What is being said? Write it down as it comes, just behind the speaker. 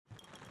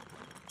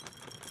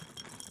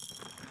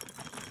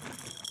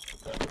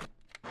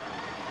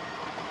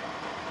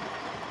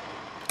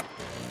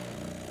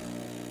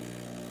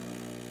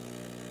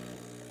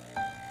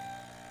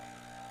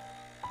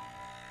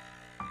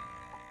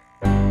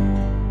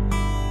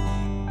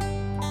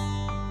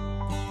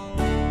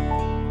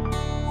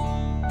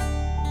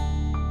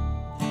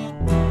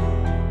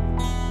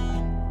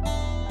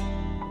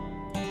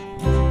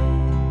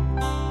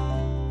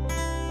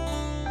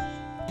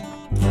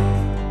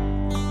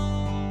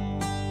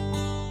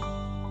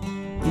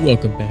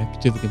Welcome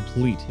back to the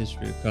Complete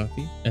History of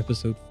Coffee,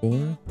 Episode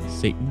 4,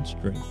 Satan's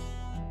Drink.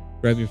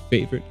 Grab your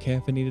favorite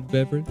caffeinated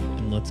beverage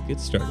and let's get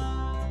started.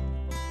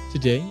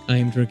 Today, I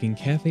am drinking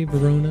Cafe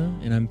Verona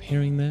and I'm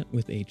pairing that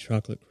with a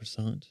chocolate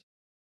croissant.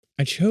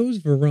 I chose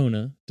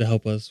Verona to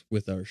help us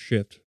with our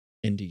shift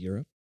into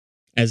Europe,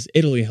 as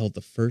Italy held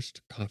the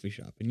first coffee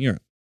shop in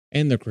Europe,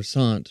 and the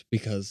croissant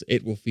because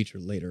it will feature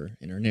later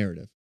in our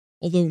narrative,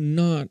 although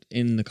not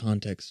in the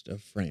context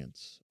of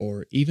France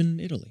or even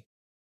Italy.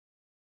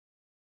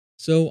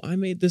 So I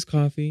made this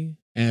coffee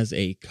as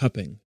a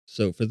cupping.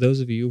 So for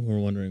those of you who are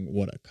wondering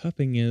what a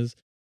cupping is,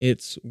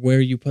 it's where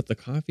you put the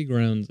coffee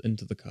grounds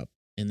into the cup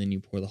and then you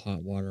pour the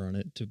hot water on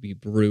it to be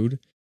brewed.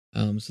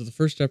 So the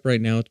first step right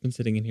now, it's been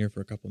sitting in here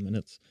for a couple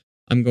minutes.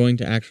 I'm going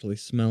to actually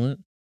smell it.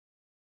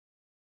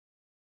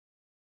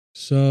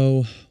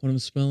 So when I'm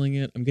smelling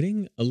it, I'm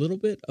getting a little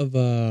bit of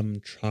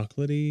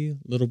chocolatey, a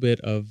little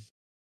bit of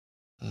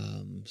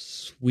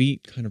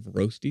sweet kind of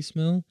roasty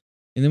smell.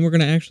 And then we're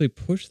going to actually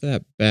push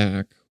that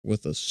back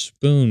with a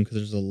spoon because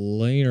there's a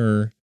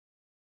layer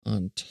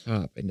on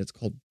top and it's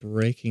called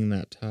breaking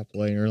that top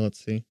layer.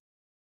 Let's see.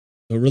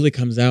 So it really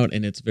comes out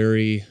and it's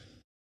very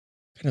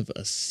kind of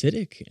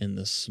acidic in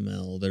the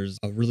smell. There's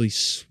a really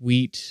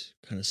sweet,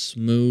 kind of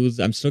smooth.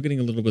 I'm still getting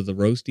a little bit of the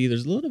roasty.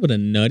 There's a little bit of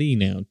nutty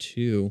now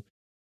too.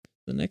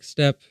 The next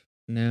step,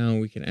 now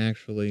we can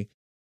actually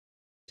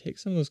take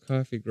some of those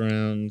coffee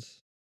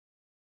grounds,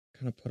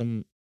 kind of put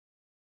them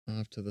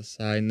off to the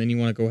side, and then you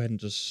want to go ahead and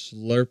just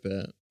slurp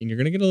it. And you're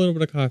going to get a little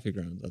bit of coffee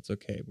grounds. That's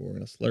okay, but we're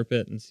going to slurp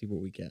it and see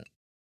what we get.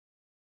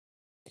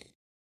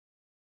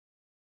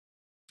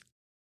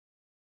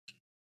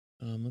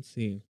 Let's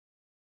see.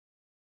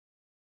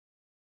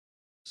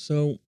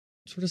 So,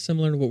 sort of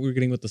similar to what we were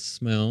getting with the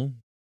smell,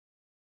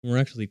 when we're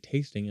actually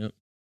tasting it,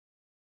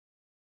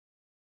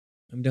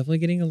 I'm definitely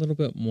getting a little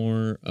bit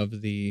more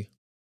of the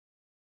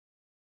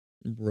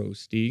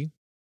roasty.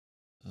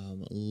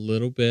 A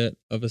little bit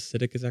of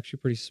acidic is actually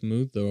pretty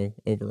smooth, though,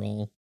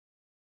 overall.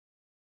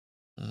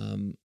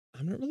 I'm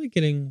not really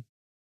getting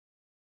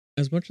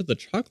as much of the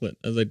chocolate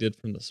as I did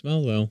from the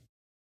smell, though.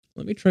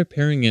 Let me try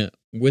pairing it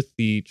with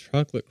the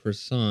chocolate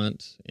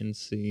croissant and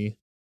see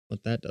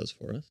what that does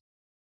for us.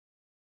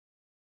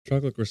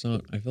 Chocolate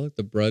croissant, I feel like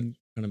the bread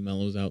kind of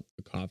mellows out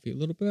the coffee a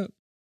little bit.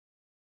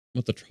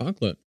 With the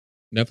chocolate,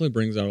 definitely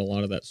brings out a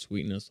lot of that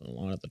sweetness and a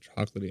lot of the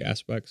chocolatey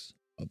aspects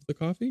of the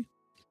coffee.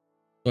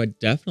 So I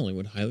definitely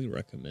would highly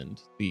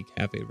recommend the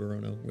Cafe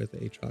Verona with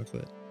a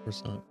chocolate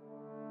croissant.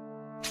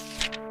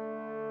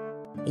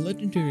 A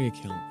legendary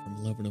account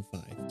from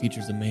 1105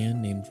 features a man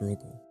named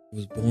Drogo who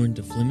was born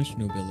to Flemish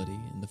nobility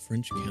in the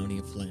French county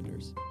of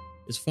Flanders.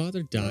 His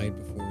father died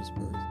before his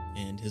birth,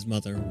 and his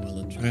mother while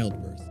in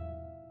childbirth,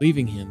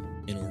 leaving him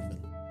an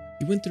orphan.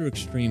 He went through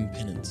extreme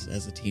penance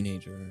as a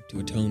teenager to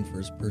atone for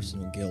his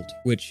personal guilt,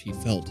 which he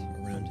felt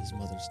around his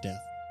mother's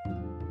death.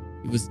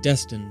 He was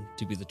destined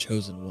to be the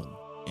chosen one,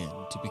 and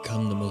to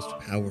become the most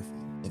powerful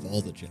of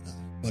all the Jedi,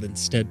 but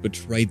instead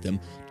betrayed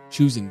them,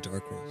 choosing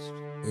Dark Roast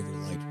over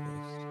Light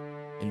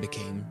Roast, and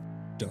became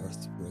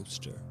Darth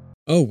Roaster.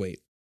 Oh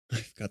wait,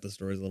 I've got the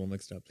stories a little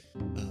mixed up.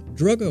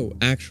 Drogo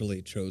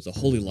actually chose a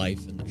holy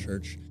life in the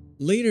church,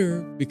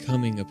 later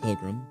becoming a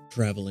pilgrim,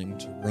 traveling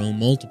to Rome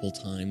multiple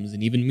times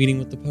and even meeting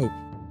with the Pope.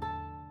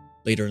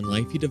 Later in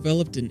life, he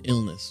developed an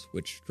illness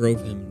which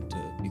drove him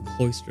to be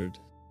cloistered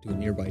to a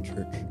nearby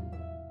church.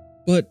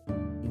 But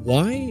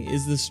why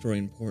is this story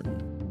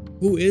important?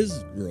 Who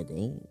is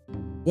Drogo?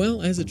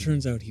 Well, as it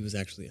turns out, he was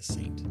actually a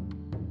saint.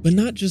 But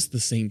not just the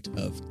saint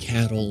of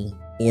cattle,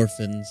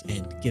 orphans,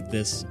 and, get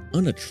this,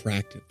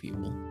 unattractive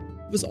people.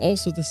 He was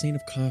also the saint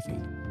of coffee.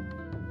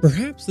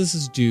 Perhaps this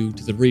is due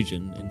to the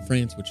region in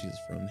France which he is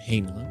from,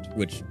 Hainaut,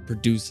 which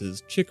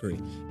produces chicory,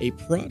 a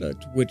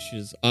product which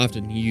is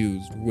often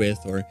used with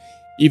or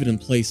even in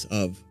place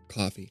of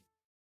coffee.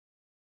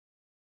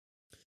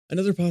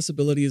 Another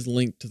possibility is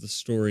linked to the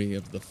story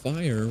of the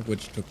fire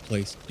which took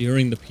place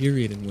during the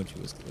period in which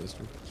he was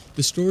cloistered.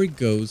 The story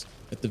goes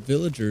that the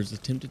villagers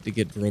attempted to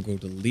get Drogo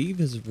to leave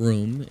his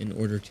room in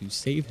order to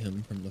save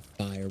him from the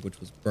fire which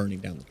was burning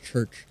down the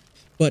church.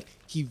 But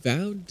he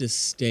vowed to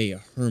stay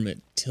a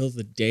hermit till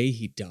the day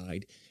he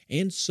died,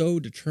 and so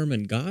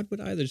determined God would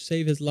either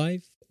save his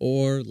life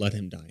or let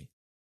him die.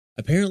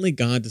 Apparently,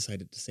 God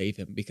decided to save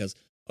him because,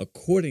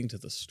 according to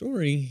the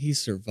story, he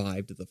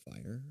survived the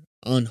fire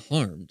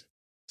unharmed.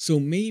 So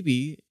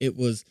maybe it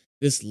was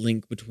this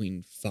link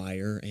between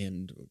fire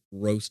and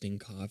roasting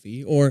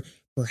coffee, or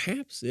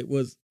perhaps it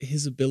was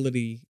his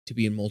ability to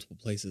be in multiple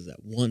places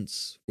at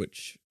once,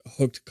 which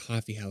hooked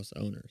coffeehouse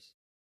owners.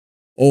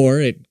 Or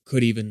it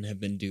could even have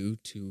been due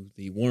to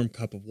the warm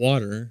cup of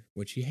water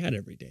which he had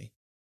every day.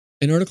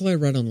 An article I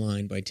read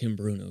online by Tim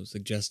Bruno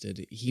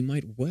suggested he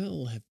might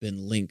well have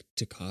been linked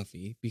to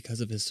coffee because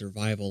of his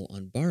survival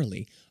on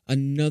barley,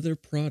 another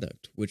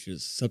product which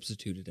is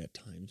substituted at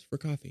times for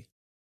coffee.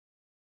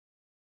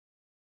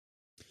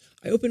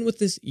 I open with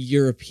this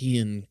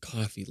European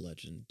coffee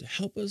legend to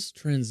help us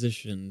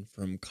transition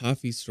from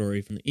coffee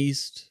story from the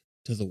East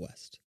to the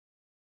West.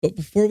 But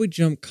before we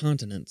jump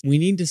continents, we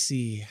need to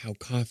see how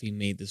coffee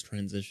made this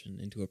transition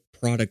into a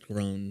product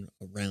grown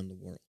around the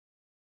world.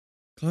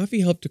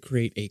 Coffee helped to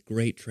create a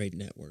great trade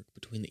network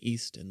between the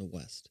East and the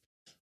West.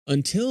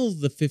 Until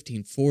the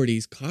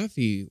 1540s,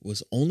 coffee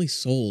was only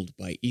sold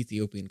by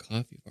Ethiopian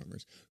coffee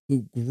farmers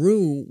who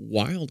grew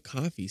wild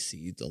coffee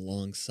seeds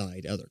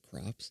alongside other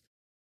crops.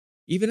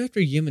 Even after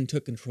Yemen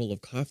took control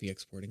of coffee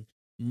exporting,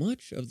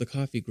 much of the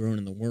coffee grown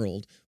in the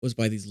world was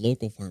by these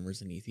local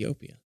farmers in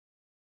Ethiopia.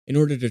 In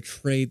order to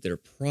trade their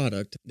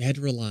product, they had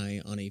to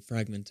rely on a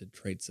fragmented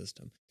trade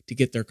system to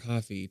get their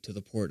coffee to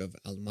the port of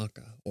Al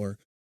Makka, or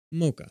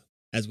Mocha,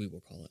 as we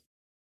will call it.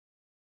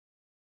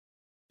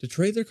 To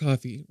trade their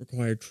coffee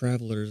required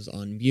travelers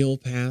on mule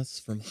paths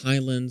from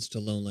highlands to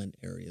lowland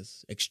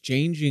areas,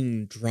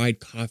 exchanging dried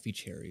coffee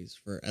cherries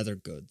for other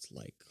goods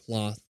like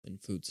cloth and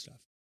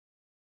foodstuff.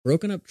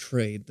 Broken up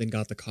trade then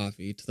got the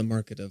coffee to the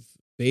market of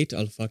Beit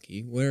al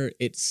Faki, where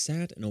it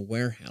sat in a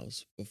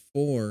warehouse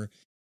before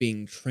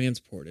being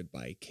transported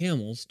by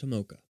camels to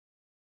Mocha.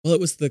 Well, it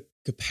was the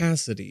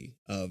capacity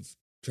of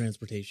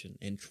transportation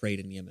and trade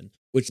in Yemen,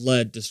 which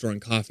led to storing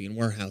coffee in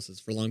warehouses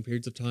for long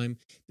periods of time.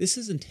 This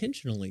is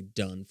intentionally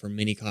done for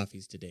many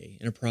coffees today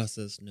in a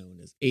process known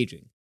as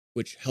aging,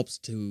 which helps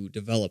to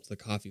develop the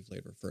coffee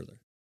flavor further.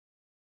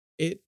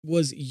 It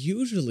was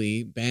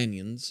usually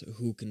Banyans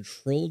who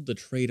controlled the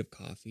trade of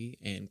coffee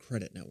and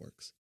credit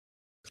networks.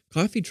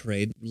 Coffee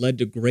trade led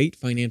to great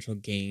financial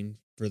gain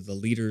for the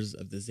leaders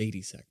of the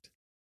Zaydi sect.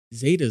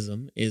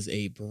 Zaydism is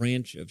a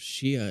branch of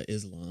Shia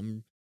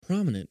Islam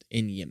prominent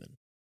in Yemen.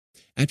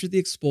 After the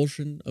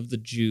expulsion of the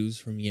Jews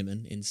from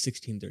Yemen in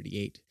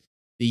 1638,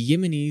 the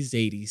Yemeni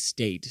Zaydi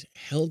state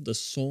held the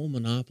sole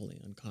monopoly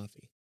on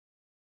coffee.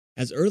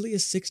 As early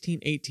as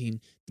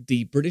 1618,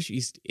 the British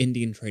East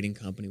Indian Trading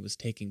Company was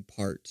taking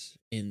part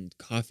in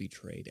coffee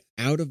trade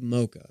out of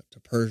Mocha to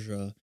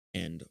Persia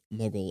and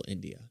Mughal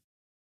India.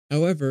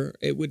 However,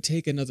 it would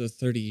take another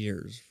 30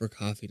 years for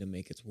coffee to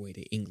make its way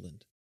to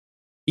England.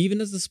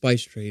 Even as the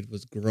spice trade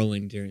was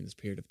growing during this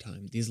period of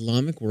time, the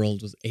Islamic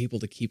world was able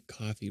to keep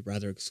coffee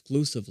rather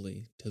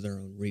exclusively to their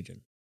own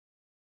region.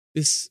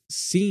 This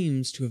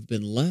seems to have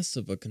been less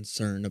of a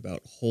concern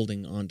about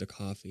holding on to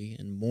coffee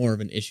and more of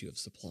an issue of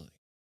supply.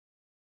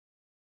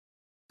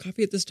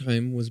 Coffee at this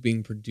time was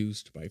being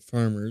produced by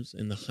farmers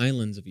in the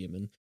highlands of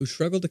Yemen who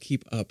struggled to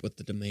keep up with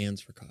the demands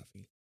for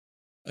coffee.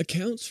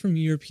 Accounts from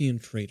European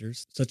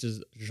traders, such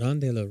as Jean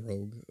de la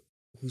Rogue,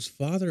 whose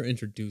father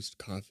introduced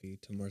coffee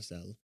to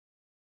Marseille,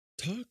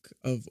 talk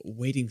of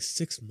waiting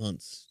 6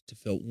 months to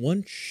fill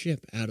one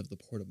ship out of the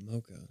port of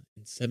Mocha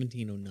in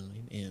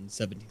 1709 and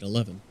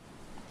 1711,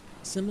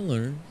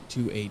 similar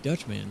to a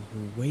Dutchman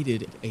who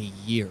waited a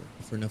year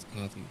for enough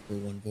coffee for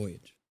one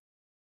voyage.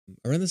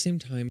 Around the same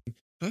time,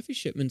 coffee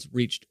shipments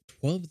reached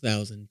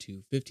 12,000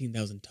 to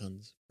 15,000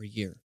 tons per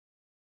year.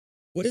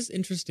 What is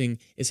interesting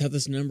is how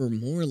this number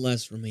more or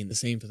less remained the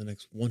same for the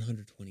next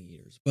 120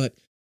 years, but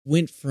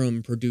went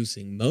from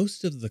producing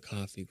most of the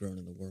coffee grown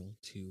in the world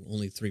to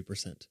only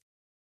 3%.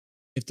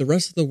 If the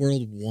rest of the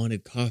world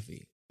wanted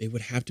coffee, they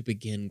would have to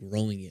begin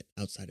growing it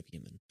outside of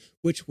Yemen,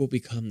 which will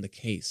become the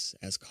case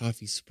as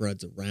coffee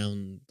spreads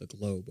around the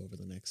globe over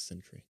the next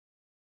century.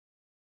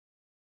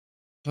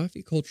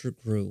 Coffee culture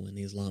grew in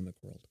the Islamic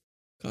world.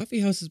 Coffee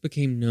houses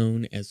became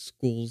known as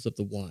schools of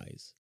the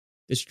wise.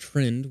 This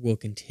trend will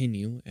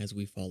continue as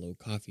we follow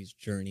coffee's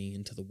journey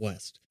into the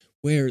West,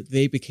 where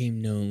they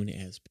became known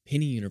as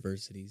penny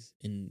universities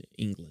in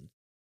England.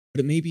 But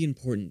it may be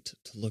important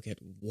to look at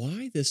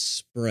why this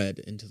spread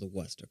into the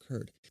West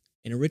occurred.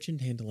 In a rich and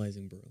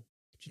tantalizing brew,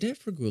 Jeanette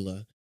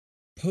Fragula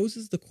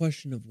poses the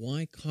question of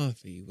why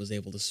coffee was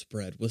able to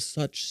spread with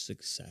such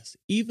success,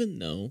 even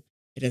though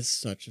it has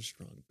such a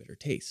strong bitter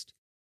taste.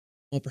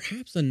 While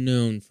perhaps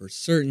unknown for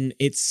certain,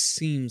 it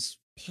seems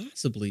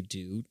possibly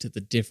due to the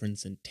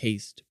difference in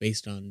taste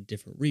based on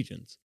different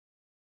regions.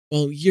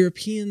 While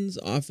Europeans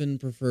often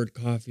preferred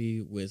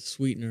coffee with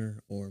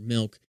sweetener or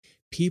milk,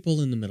 people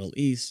in the Middle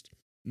East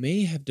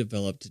may have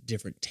developed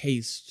different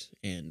tastes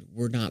and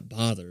were not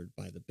bothered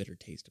by the bitter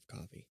taste of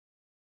coffee.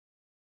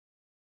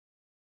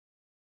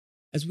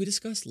 As we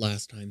discussed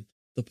last time,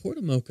 the Port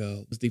of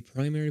Mocha was the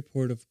primary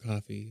port of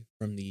coffee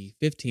from the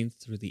 15th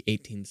through the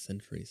 18th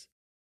centuries,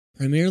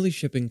 primarily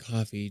shipping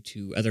coffee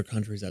to other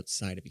countries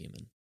outside of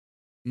Yemen.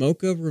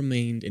 Mocha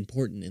remained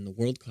important in the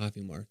world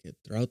coffee market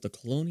throughout the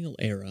colonial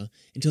era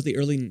until the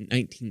early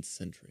 19th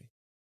century.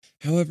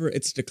 However,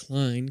 its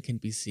decline can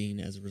be seen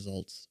as a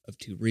result of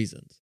two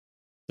reasons.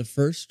 The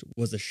first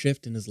was a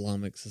shift in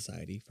Islamic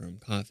society from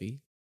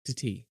coffee to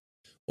tea,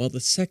 while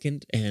the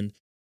second and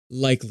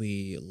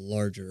likely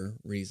larger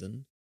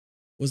reason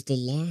was the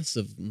loss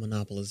of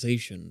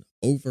monopolization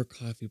over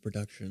coffee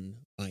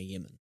production by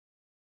Yemen.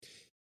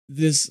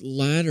 This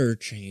latter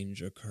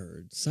change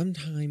occurred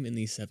sometime in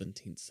the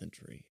 17th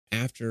century,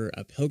 after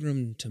a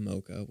pilgrim to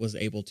Mocha was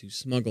able to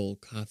smuggle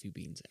coffee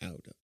beans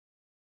out.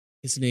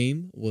 His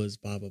name was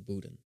Baba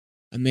Budan,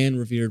 a man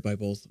revered by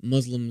both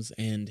Muslims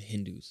and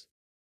Hindus.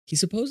 He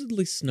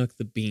supposedly snuck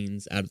the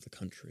beans out of the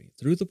country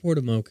through the port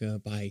of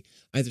Mocha by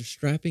either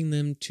strapping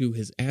them to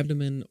his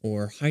abdomen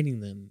or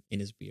hiding them in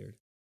his beard.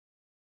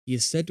 He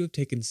is said to have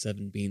taken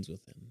 7 beans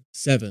with him,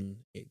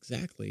 7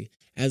 exactly,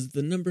 as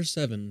the number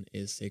 7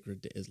 is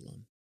sacred to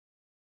Islam.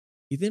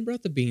 He then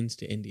brought the beans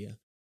to India,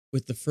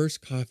 with the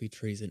first coffee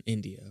trees in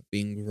India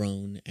being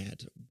grown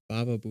at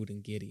Baba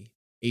Budangiri,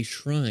 a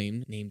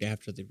shrine named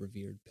after the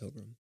revered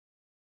pilgrim.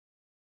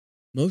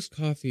 Most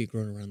coffee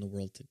grown around the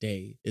world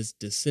today is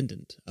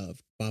descendant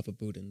of Baba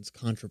Budan's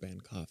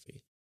contraband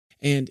coffee,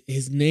 and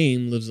his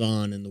name lives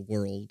on in the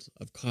world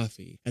of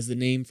coffee as the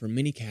name for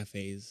many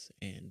cafes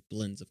and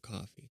blends of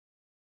coffee.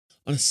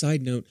 On a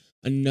side note,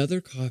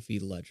 another coffee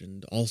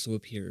legend also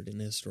appeared in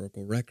the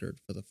historical record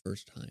for the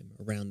first time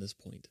around this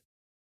point.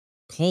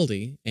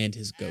 Caldi and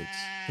his goats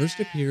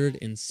first appeared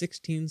in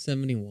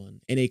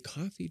 1671 in a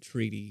coffee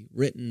treaty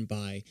written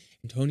by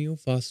Antonio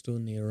Fausto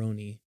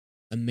Neroni,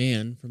 a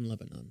man from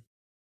Lebanon.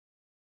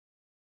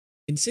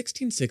 In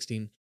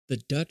 1616, the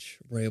Dutch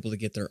were able to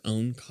get their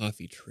own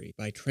coffee tree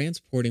by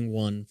transporting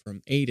one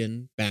from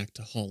Aden back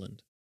to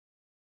Holland.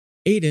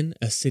 Aden,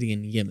 a city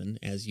in Yemen,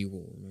 as you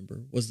will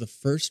remember, was the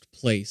first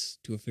place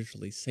to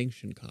officially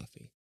sanction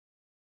coffee.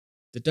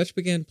 The Dutch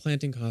began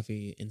planting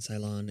coffee in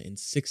Ceylon in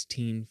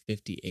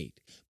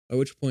 1658, by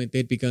which point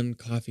they'd begun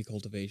coffee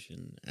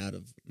cultivation out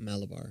of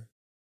Malabar.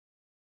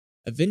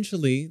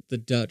 Eventually, the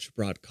Dutch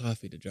brought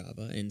coffee to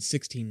Java in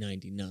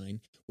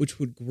 1699, which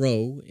would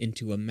grow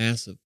into a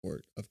massive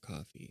port of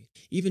coffee,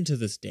 even to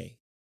this day.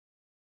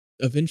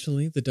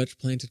 Eventually, the Dutch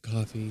planted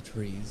coffee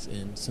trees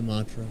in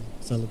Sumatra,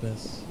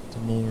 Celebes,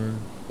 Timor,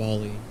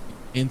 Bali,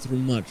 and through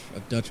much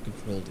of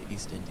Dutch-controlled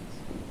East Indies.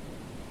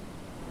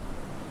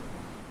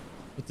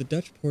 With the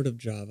Dutch port of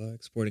Java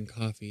exporting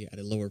coffee at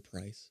a lower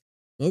price,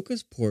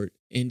 Mocha's port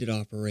ended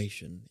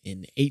operation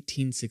in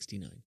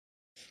 1869.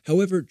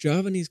 However,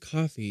 Javanese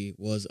coffee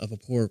was of a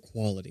poor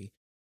quality,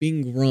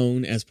 being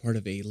grown as part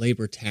of a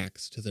labor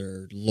tax to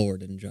their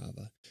lord in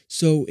Java,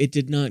 so it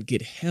did not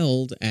get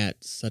held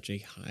at such a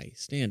high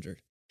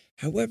standard.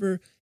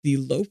 However, the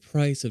low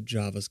price of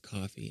Java's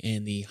coffee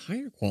and the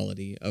higher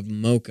quality of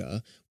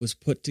Mocha was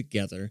put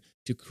together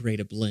to create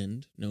a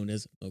blend known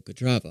as Mocha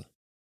Java.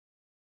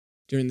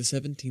 During the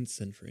 17th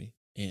century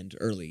and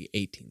early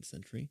 18th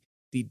century,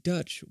 the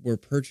Dutch were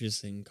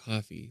purchasing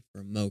coffee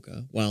from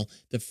Mocha, while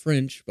the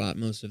French bought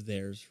most of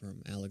theirs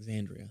from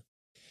Alexandria.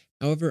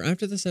 However,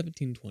 after the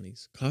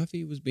 1720s,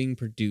 coffee was being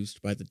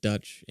produced by the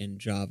Dutch in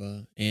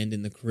Java and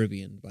in the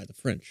Caribbean by the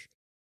French.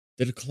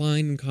 The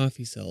decline in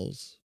coffee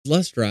sales was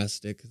less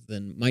drastic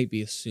than might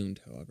be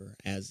assumed, however,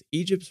 as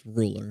Egypt's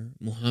ruler,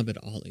 Muhammad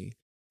Ali,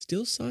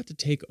 still sought to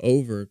take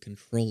over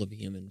control of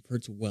Yemen for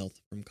its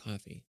wealth from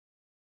coffee.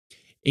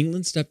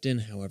 England stepped in,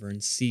 however,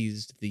 and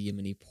seized the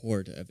Yemeni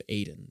port of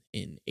Aden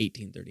in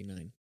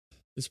 1839.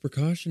 This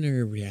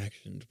precautionary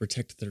reaction to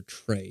protect their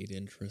trade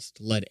interest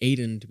led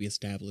Aden to be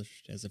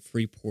established as a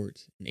free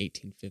port in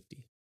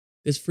 1850.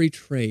 This free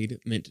trade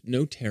meant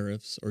no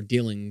tariffs or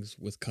dealings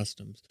with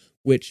customs,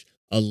 which,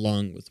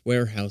 along with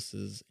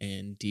warehouses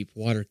and deep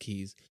water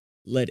quays,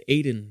 led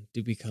Aden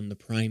to become the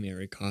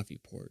primary coffee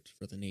port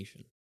for the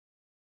nation.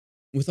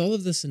 With all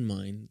of this in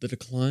mind, the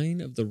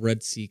decline of the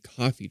Red Sea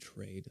coffee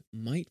trade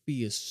might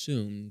be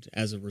assumed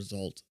as a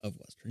result of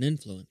Western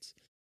influence,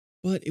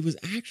 but it was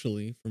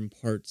actually from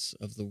parts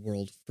of the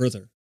world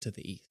further to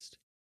the east.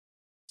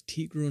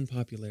 Tea grew in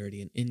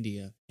popularity in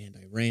India and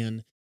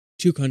Iran,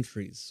 2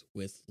 countries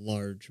with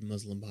large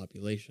Muslim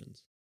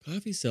populations.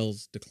 Coffee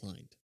sales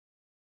declined.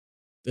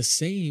 The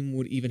same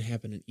would even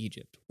happen in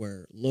Egypt,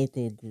 where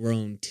local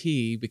grown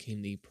tea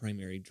became the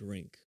primary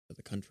drink for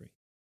the country.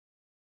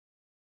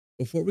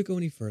 Before we go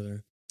any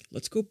further,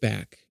 let's go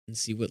back and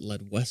see what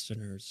led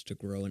Westerners to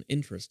grow an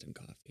interest in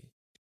coffee.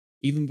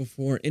 Even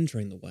before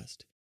entering the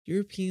West,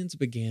 Europeans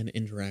began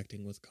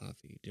interacting with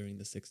coffee during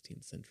the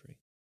 16th century.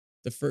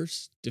 The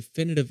first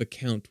definitive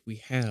account we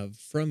have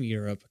from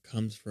Europe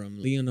comes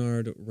from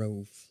Leonhard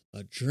Rauff,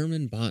 a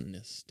German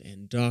botanist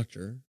and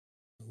doctor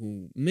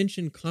who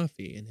mentioned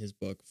coffee in his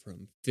book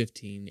from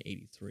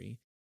 1583,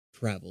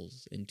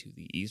 Travels into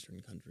the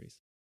Eastern Countries.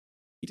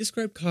 He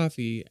described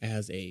coffee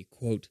as a,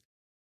 quote,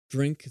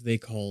 drink they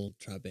call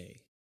chabe,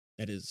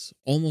 that is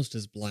almost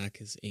as black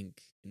as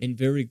ink and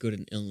very good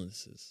in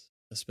illnesses,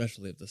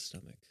 especially of the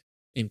stomach,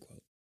 end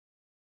quote.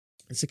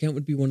 This account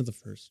would be one of the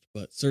first,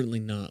 but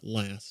certainly not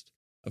last,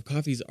 of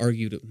coffee's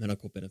argued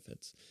medical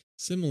benefits,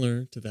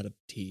 similar to that of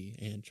tea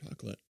and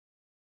chocolate.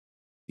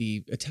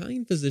 The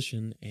Italian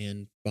physician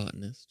and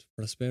botanist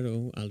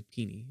Prospero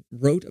Alpini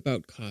wrote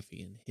about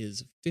coffee in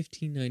his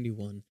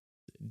 1591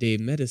 De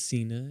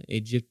Medicina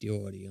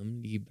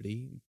Egyptiorum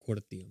Libri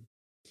Quartium,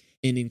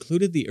 and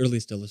included the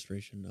earliest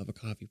illustration of a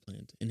coffee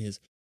plant in his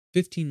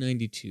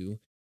 1592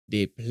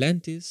 De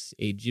Plantis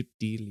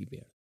Egypti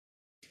Liber.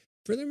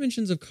 Further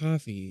mentions of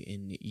coffee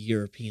in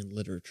European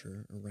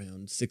literature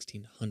around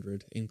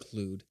 1600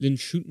 include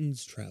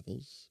Linschoten's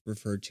Travels,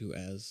 referred to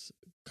as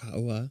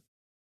Kaua,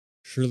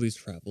 Shirley's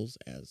Travels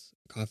as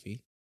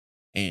coffee,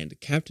 and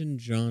Captain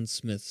John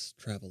Smith's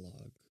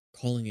Travelogue,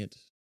 calling it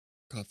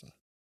kaffa.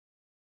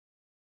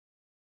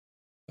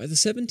 By the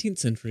 17th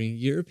century,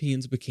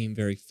 Europeans became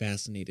very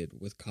fascinated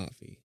with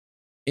coffee.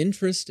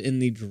 Interest in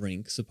the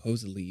drink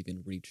supposedly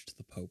even reached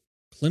the Pope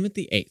Clement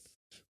VIII,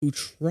 who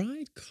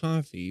tried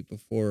coffee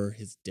before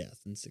his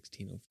death in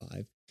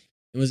 1605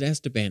 and was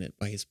asked to ban it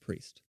by his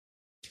priest.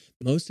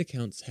 Most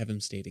accounts have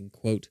him stating,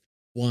 quote,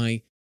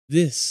 "Why,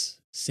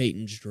 this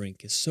Satan's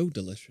drink is so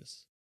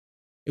delicious.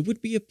 It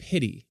would be a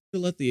pity to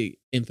let the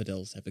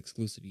infidels have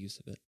exclusive use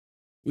of it.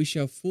 We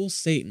shall fool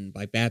Satan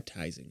by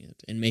baptizing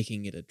it and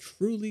making it a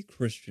truly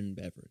Christian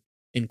beverage."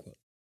 End quote.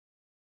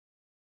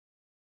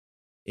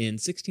 In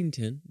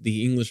 1610,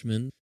 the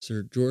Englishman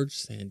Sir George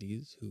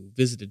Sandys, who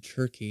visited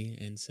Turkey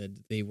and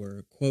said they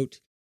were,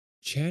 quote,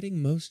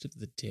 "chatting most of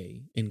the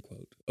day," end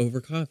quote,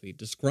 over coffee,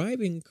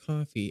 describing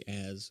coffee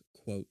as,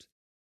 quote,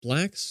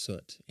 "black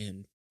soot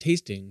and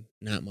tasting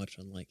not much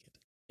unlike it,"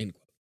 end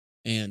quote,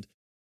 and,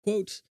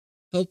 quote,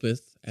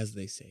 "helpeth, as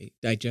they say,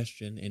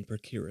 digestion and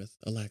procureth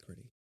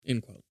alacrity,"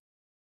 end quote.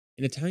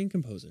 An Italian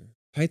composer,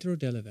 Pietro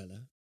della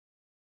Vella,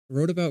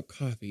 wrote about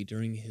coffee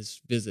during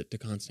his visit to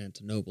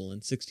Constantinople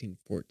in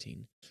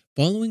 1614,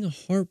 following a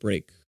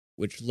heartbreak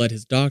which led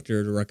his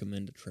doctor to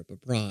recommend a trip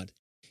abroad.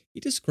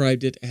 He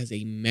described it as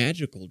a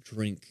magical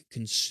drink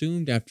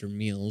consumed after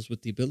meals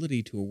with the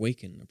ability to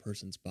awaken a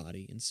person's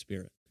body and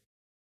spirit.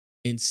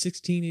 In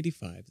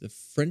 1685, the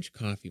French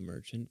coffee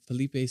merchant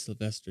Philippe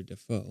Sylvestre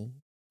Defoe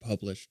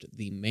published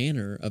The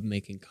Manner of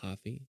Making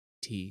Coffee,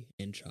 Tea,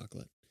 and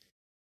Chocolate.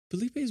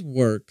 Philippe's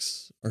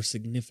works are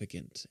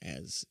significant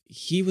as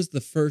he was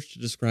the first to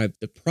describe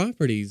the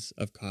properties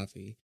of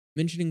coffee,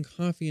 mentioning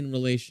coffee in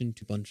relation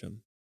to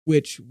bunchum,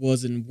 which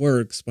was in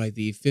works by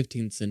the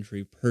 15th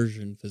century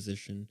Persian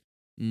physician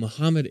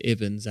Muhammad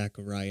ibn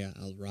Zachariah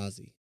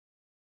al-Razi.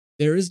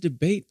 There is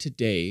debate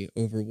today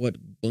over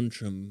what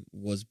bunchum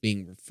was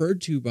being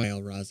referred to by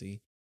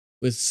al-Razi,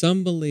 with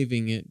some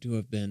believing it to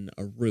have been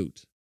a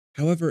root.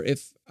 However,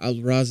 if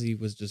al-Razi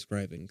was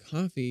describing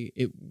coffee,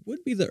 it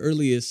would be the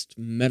earliest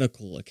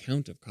medical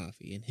account of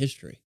coffee in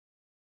history.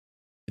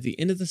 At the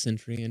end of the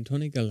century,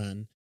 Anthony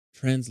Galland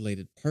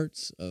translated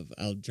parts of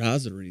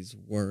al-Jazari's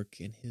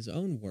work in his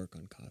own work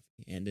on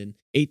coffee, and in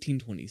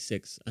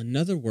 1826,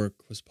 another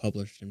work was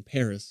published in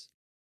Paris,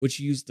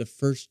 which used the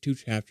first two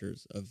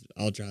chapters of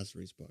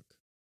al-Jazari's book.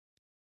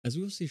 As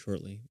we will see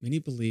shortly, many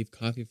believe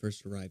coffee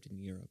first arrived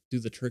in Europe through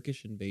the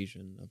Turkish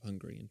invasion of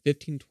Hungary in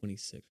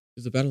 1526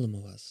 through the Battle of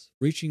Mohacs,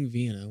 reaching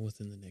Vienna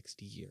within the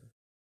next year.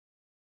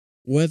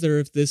 Whether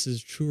if this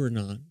is true or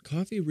not,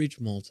 coffee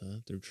reached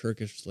Malta through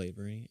Turkish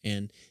slavery,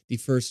 and the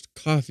first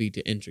coffee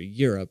to enter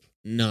Europe,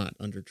 not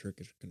under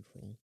Turkish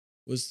control,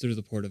 was through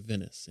the port of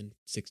Venice in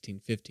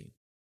 1615.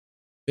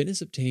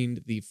 Venice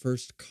obtained the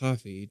first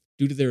coffee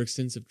due to their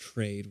extensive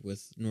trade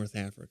with North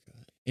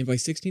Africa, and by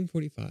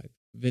 1645,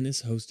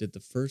 Venice hosted the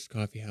first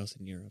coffee house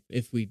in Europe,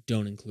 if we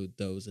don't include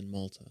those in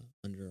Malta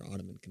under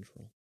Ottoman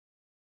control.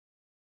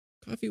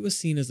 Coffee was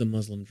seen as a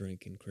Muslim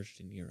drink in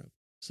Christian Europe.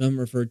 Some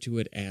referred to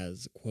it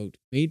as, quote,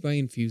 "made by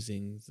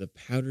infusing the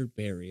powdered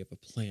berry of a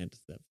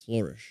plant that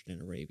flourished in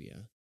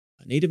Arabia.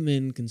 Native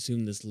men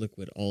consumed this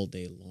liquid all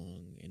day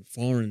long and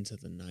far into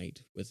the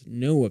night with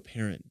no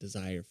apparent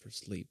desire for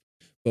sleep,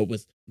 but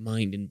with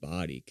mind and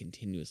body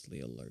continuously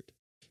alert.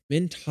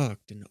 Men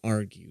talked and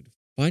argued,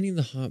 finding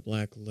the hot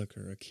black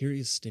liquor a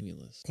curious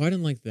stimulus, quite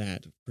unlike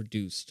that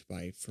produced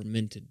by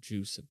fermented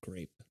juice of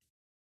grape."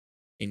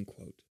 End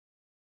quote.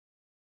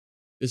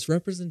 This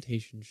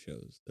representation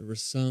shows there were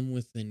some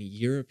within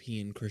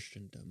European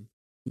Christendom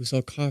who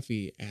saw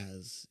coffee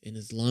as an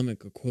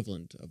Islamic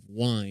equivalent of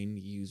wine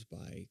used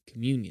by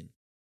communion.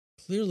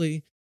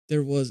 Clearly,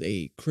 there was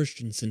a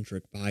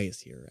Christian-centric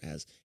bias here,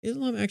 as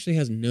Islam actually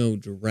has no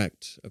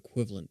direct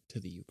equivalent to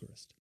the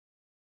Eucharist.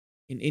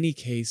 In any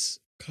case,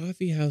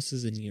 coffee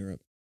houses in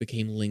Europe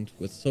became linked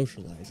with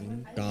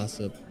socializing,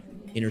 gossip,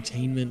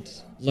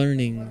 entertainment,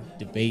 learning,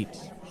 debate,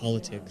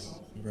 politics,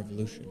 and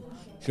revolution,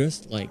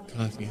 just like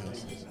coffee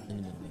houses in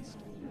the Middle East.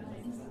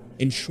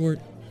 In short,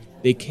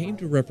 they came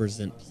to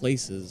represent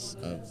places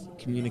of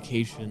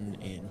communication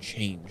and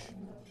change.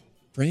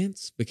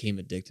 France became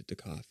addicted to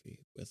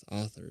coffee, with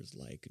authors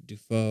like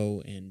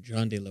Dufour and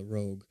Jean de la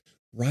Rogue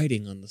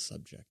writing on the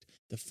subject.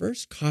 The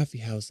first coffee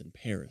house in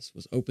Paris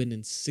was opened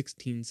in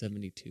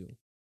 1672,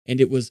 and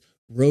it was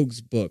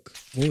Rogue's book,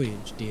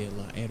 Voyage de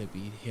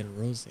l'Arabie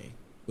Héroïse,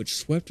 which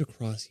swept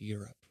across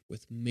Europe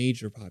with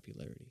major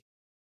popularity.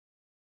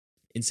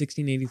 In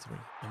 1683,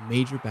 a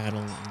major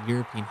battle in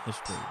European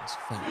history was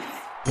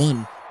fought,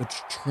 one which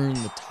turned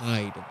the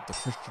tide of the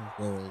Christian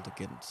world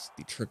against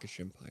the Turkish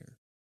Empire.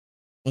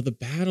 While the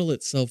battle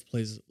itself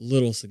plays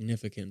little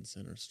significance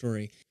in our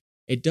story,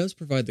 it does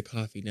provide the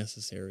coffee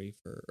necessary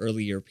for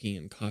early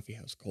European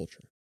coffeehouse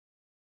culture.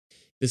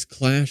 This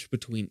clash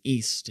between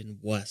East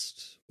and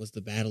West was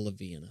the Battle of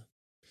Vienna.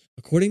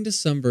 According to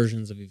some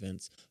versions of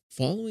events,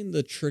 following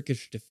the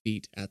Turkish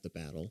defeat at the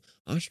battle,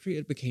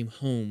 Austria became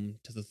home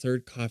to the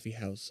third coffee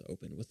house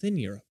opened within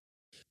Europe.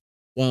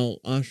 While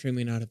Austria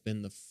may not have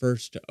been the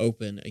first to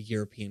open a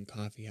European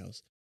coffee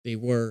house, they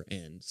were,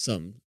 and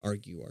some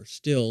argue are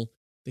still,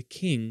 the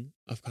king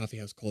of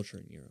coffeehouse culture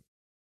in Europe.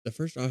 The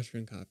first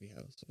Austrian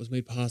coffeehouse was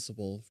made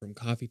possible from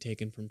coffee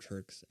taken from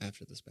Turks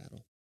after this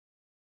battle.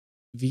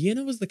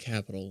 Vienna was the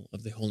capital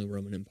of the Holy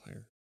Roman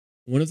Empire.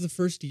 One of the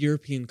first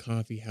European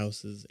coffee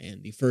houses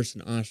and the first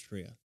in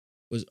Austria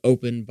was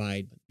opened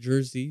by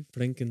Jerzy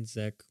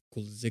Frankenczek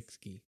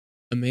Kulczycki,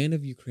 a man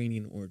of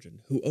Ukrainian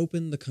origin who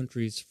opened the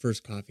country's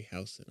first coffee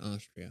house in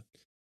Austria.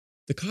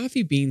 The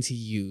coffee beans he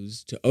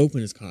used to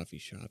open his coffee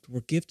shop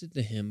were gifted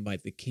to him by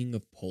the King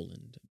of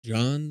Poland,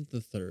 John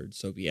III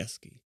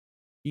Sobieski.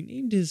 He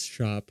named his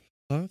shop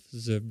Hof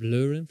zur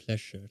Blauen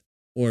Flasche,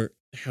 or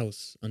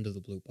House Under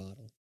the Blue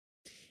Bottle,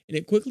 and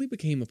it quickly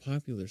became a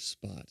popular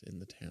spot in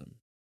the town.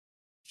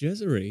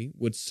 Jezery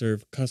would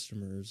serve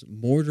customers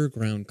mortar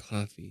ground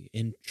coffee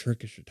in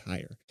Turkish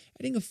attire,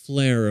 adding a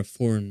flair of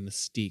foreign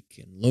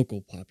mystique and local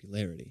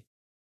popularity.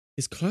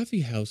 His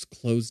coffee house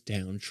closed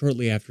down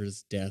shortly after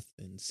his death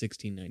in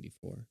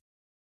 1694.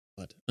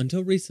 But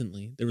until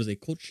recently, there was a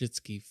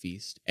Kulczycki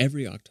feast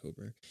every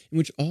October in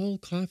which all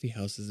coffee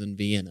houses in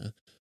Vienna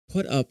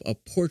put up a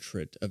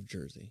portrait of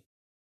Jerzy.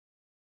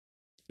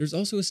 There's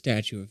also a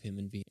statue of him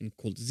in Vienna in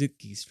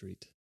Kulczycki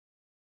Street.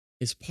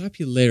 His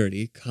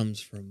popularity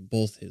comes from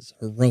both his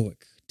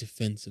heroic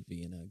defense of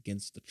Vienna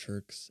against the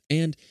Turks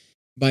and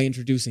by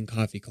introducing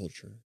coffee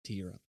culture to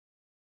Europe.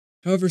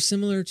 However,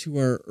 similar to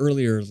our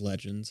earlier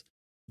legends,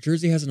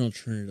 Jerzy has an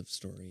alternative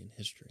story in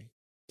history.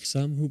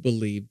 Some who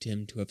believed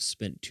him to have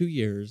spent 2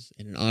 years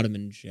in an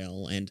Ottoman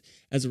jail and,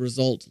 as a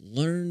result,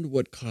 learned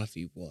what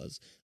coffee was,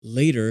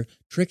 later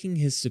tricking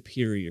his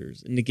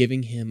superiors into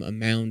giving him a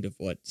mound of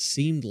what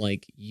seemed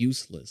like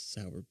useless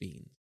sour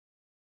beans.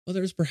 While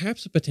there is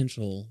perhaps a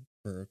potential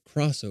for a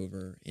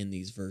crossover in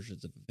these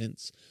versions of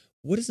events,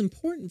 what is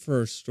important for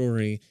our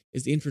story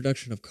is the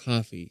introduction of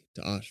coffee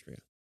to Austria.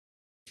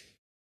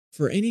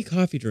 For any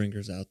coffee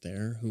drinkers out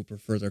there who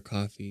prefer their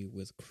coffee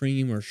with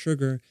cream or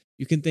sugar,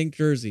 you can thank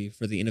Jerzy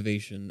for the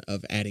innovation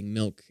of adding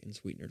milk and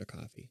sweetener to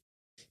coffee.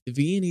 The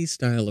Viennese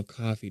style of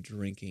coffee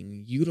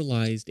drinking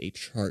utilized a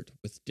chart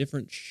with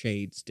different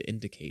shades to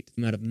indicate the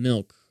amount of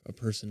milk a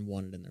person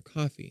wanted in their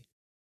coffee.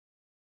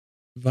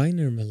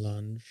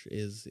 Weinermelange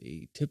is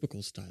a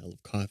typical style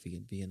of coffee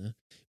in Vienna,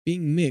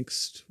 being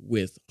mixed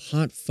with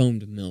hot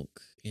foamed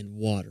milk and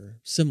water,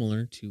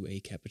 similar to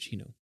a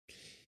cappuccino.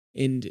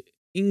 In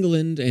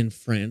England and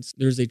France,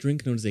 there's a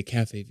drink known as a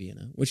Café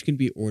Vienna, which can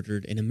be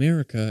ordered in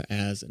America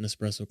as an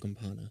espresso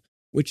campana,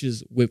 which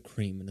is whipped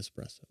cream and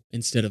espresso,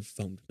 instead of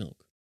foamed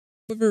milk.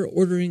 However,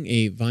 ordering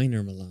a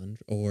Wiener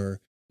Melange, or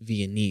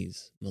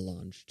Viennese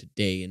Melange,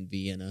 today in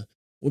Vienna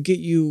will get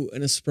you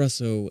an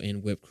espresso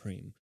and whipped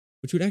cream,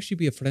 which would actually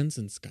be a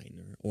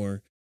Franziskaner,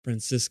 or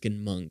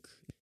Franciscan monk,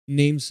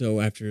 named so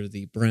after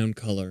the brown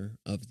color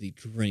of the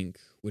drink,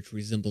 which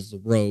resembles the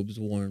robes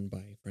worn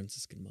by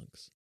Franciscan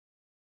monks.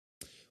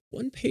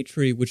 One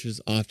pastry which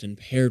is often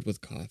paired with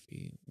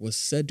coffee was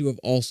said to have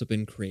also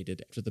been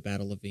created after the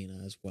Battle of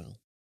Vienna as well.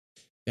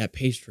 That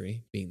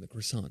pastry being the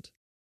croissant.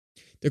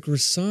 The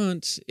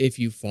croissant, if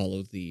you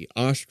follow the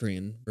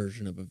Austrian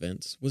version of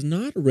events, was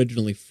not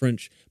originally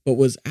French, but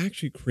was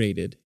actually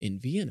created in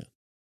Vienna,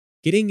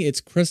 getting its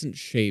crescent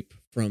shape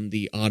from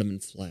the Ottoman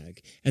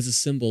flag as a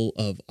symbol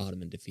of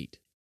Ottoman defeat.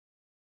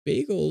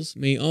 Bagels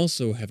may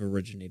also have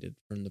originated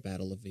from the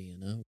Battle of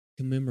Vienna,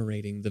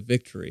 commemorating the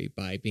victory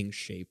by being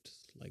shaped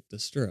like the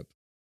stirrup,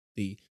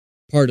 the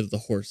part of the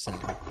horse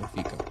saddle or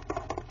fico.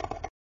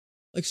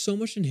 Like so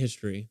much in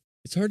history,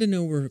 it's hard to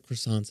know where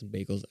croissants and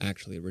bagels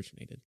actually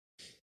originated.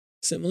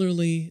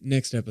 Similarly,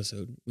 next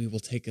episode, we will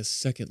take a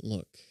second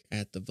look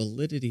at the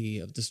validity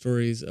of the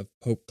stories of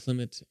Pope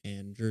Clement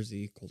and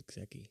Jerzy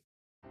Kulczycki.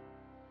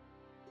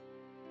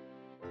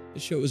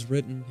 This show is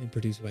written and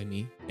produced by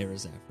me, Era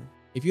Zaffer.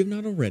 If you have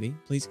not already,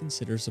 please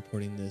consider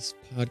supporting this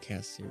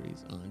podcast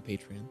series on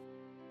Patreon.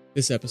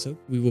 This episode,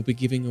 we will be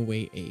giving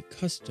away a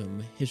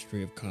custom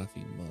History of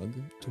Coffee mug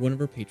to one of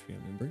our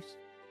Patreon members.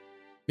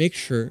 Make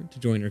sure to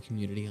join our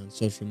community on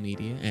social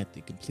media at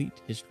the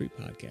Complete History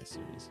Podcast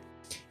Series.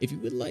 If you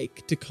would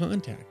like to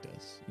contact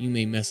us, you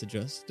may message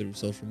us through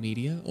social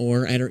media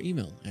or at our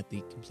email at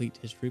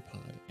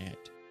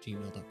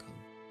thecompletehistorypod@gmail.com.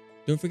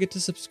 Don't forget to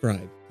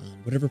subscribe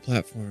on whatever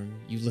platform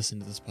you listen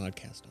to this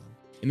podcast on.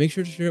 And make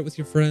sure to share it with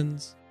your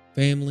friends,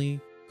 family,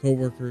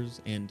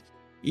 coworkers, and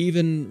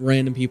even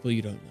random people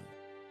you don't know.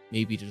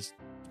 Maybe just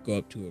go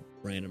up to a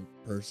random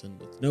person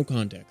with no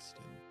context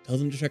and tell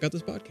them to check out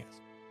this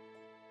podcast.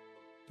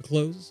 To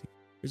close,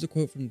 here's a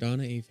quote from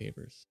Donna A.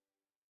 Favors.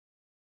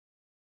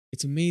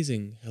 It's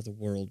amazing how the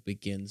world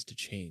begins to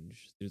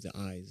change through the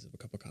eyes of a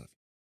cup of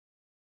coffee.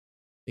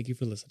 Thank you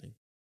for listening.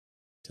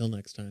 Till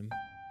next time,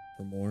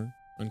 for more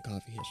on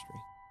coffee history.